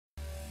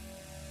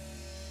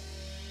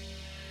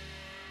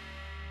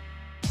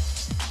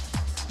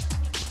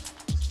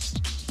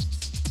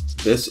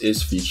This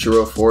is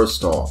Futuro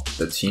Forestal,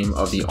 the team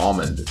of the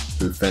Almond,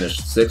 who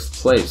finished 6th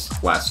place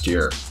last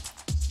year.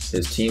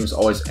 His teams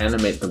always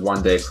animate the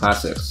one-day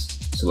classics,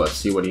 so let's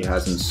see what he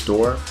has in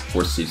store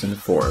for Season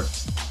 4.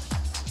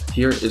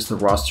 Here is the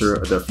roster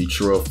of the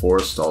Futuro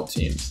Forestal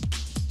team.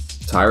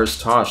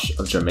 Detached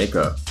of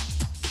Jamaica,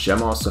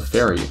 Jamal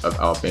Safari of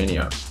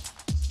Albania,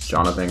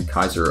 Jonathan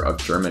Kaiser of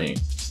Germany,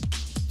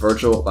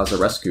 Virgil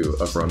Lazarescu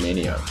of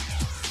Romania,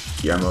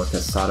 Guillermo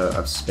Quesada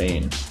of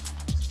Spain,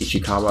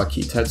 Ishikawa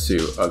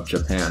Kitetsu of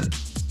Japan,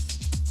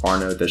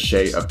 Arnaud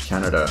Deshay of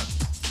Canada,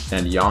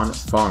 and Yan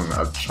Feng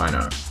of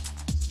China.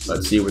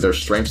 Let's see where their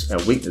strengths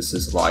and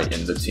weaknesses lie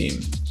in the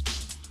team.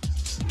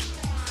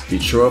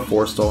 Futuro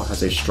Forestal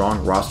has a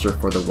strong roster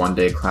for the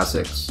one-day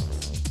classics.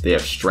 They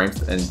have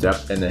strength and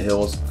depth in the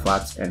hills,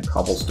 flats, and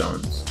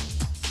cobblestones.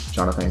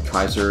 Jonathan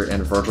Kaiser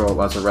and Virgil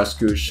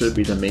Lazarescu should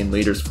be the main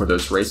leaders for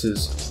those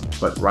races,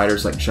 but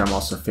riders like Jamal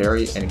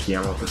Safari and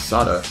Guillermo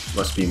Quesada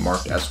must be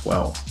marked as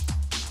well.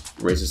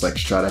 Races like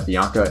Strada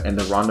Bianca and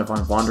the Ronde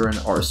van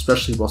Vlaanderen are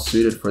especially well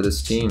suited for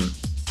this team.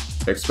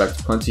 Expect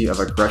plenty of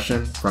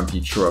aggression from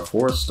Futuro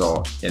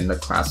Forestal in the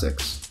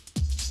classics.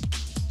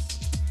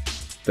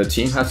 The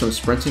team has some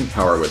sprinting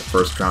power with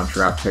first-round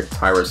draft pick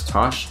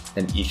Detached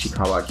and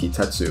Ishikawa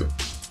Kitetsu.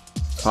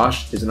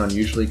 Tosh is an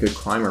unusually good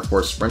climber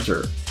for a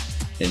sprinter,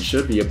 and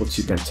should be able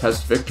to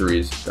contest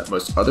victories that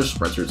most other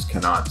sprinters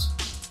cannot.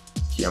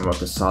 Guillermo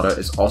Quesada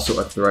is also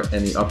a threat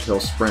in the uphill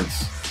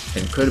sprints,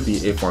 and could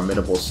be a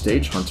formidable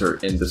stage hunter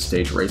in the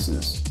stage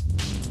races.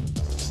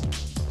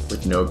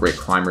 With no great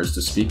climbers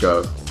to speak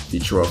of,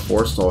 Futuro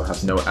Forestal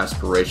have no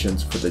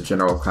aspirations for the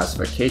general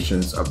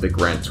classifications of the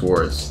Grand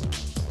Tours.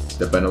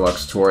 The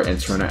Benelux Tour and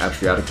Tirreno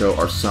Adriatico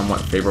are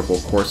somewhat favorable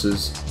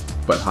courses,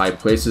 but high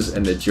places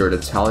in the Giro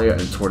d'Italia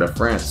and Tour de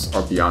France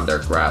are beyond their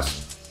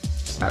grasp.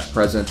 At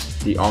present,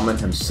 the Almond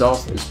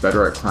himself is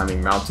better at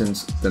climbing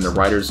mountains than the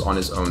riders on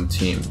his own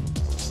team.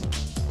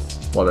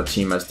 While the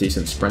team has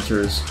decent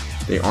sprinters,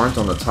 they aren't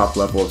on the top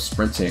level of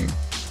sprinting.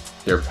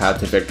 Their path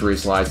to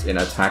victories lies in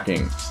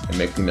attacking and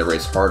making the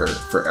race harder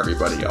for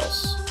everybody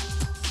else.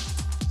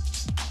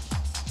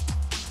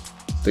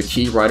 The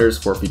key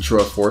riders for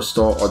Futuro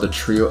Forestal are the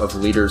trio of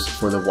leaders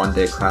for the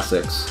one-day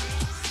classics.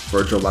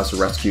 Virgil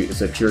Lazarescu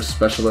is a pure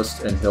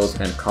specialist in hills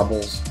and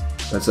cobbles,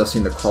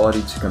 possessing the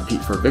quality to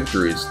compete for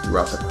victories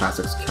throughout the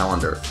classics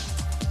calendar.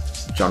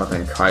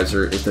 Jonathan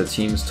Kaiser is the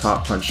team's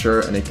top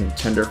puncher and a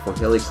contender for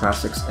hilly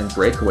classics and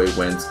breakaway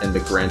wins in the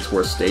Grand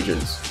Tour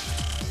stages.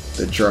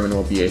 The German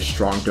will be a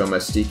strong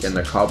domestique in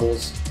the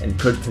cobbles and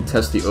could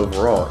contest the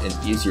overall in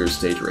easier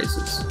stage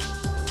races.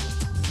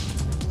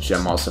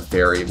 Jamal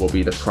Safari will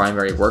be the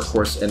primary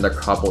workhorse in the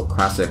cobbled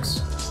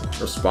classics,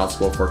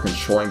 responsible for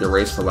controlling the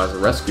race for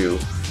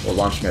Lazarescu while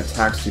launching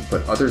attacks to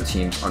put other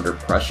teams under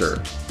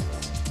pressure.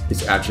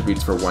 His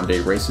attributes for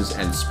one-day races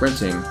and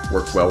sprinting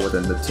work well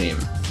within the team.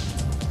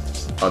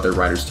 Other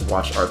riders to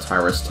watch are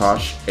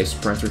Detached, a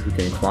sprinter who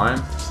can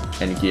climb,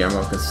 and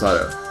Guillermo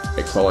Quesada,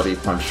 a quality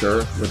puncher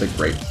with a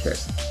great kick.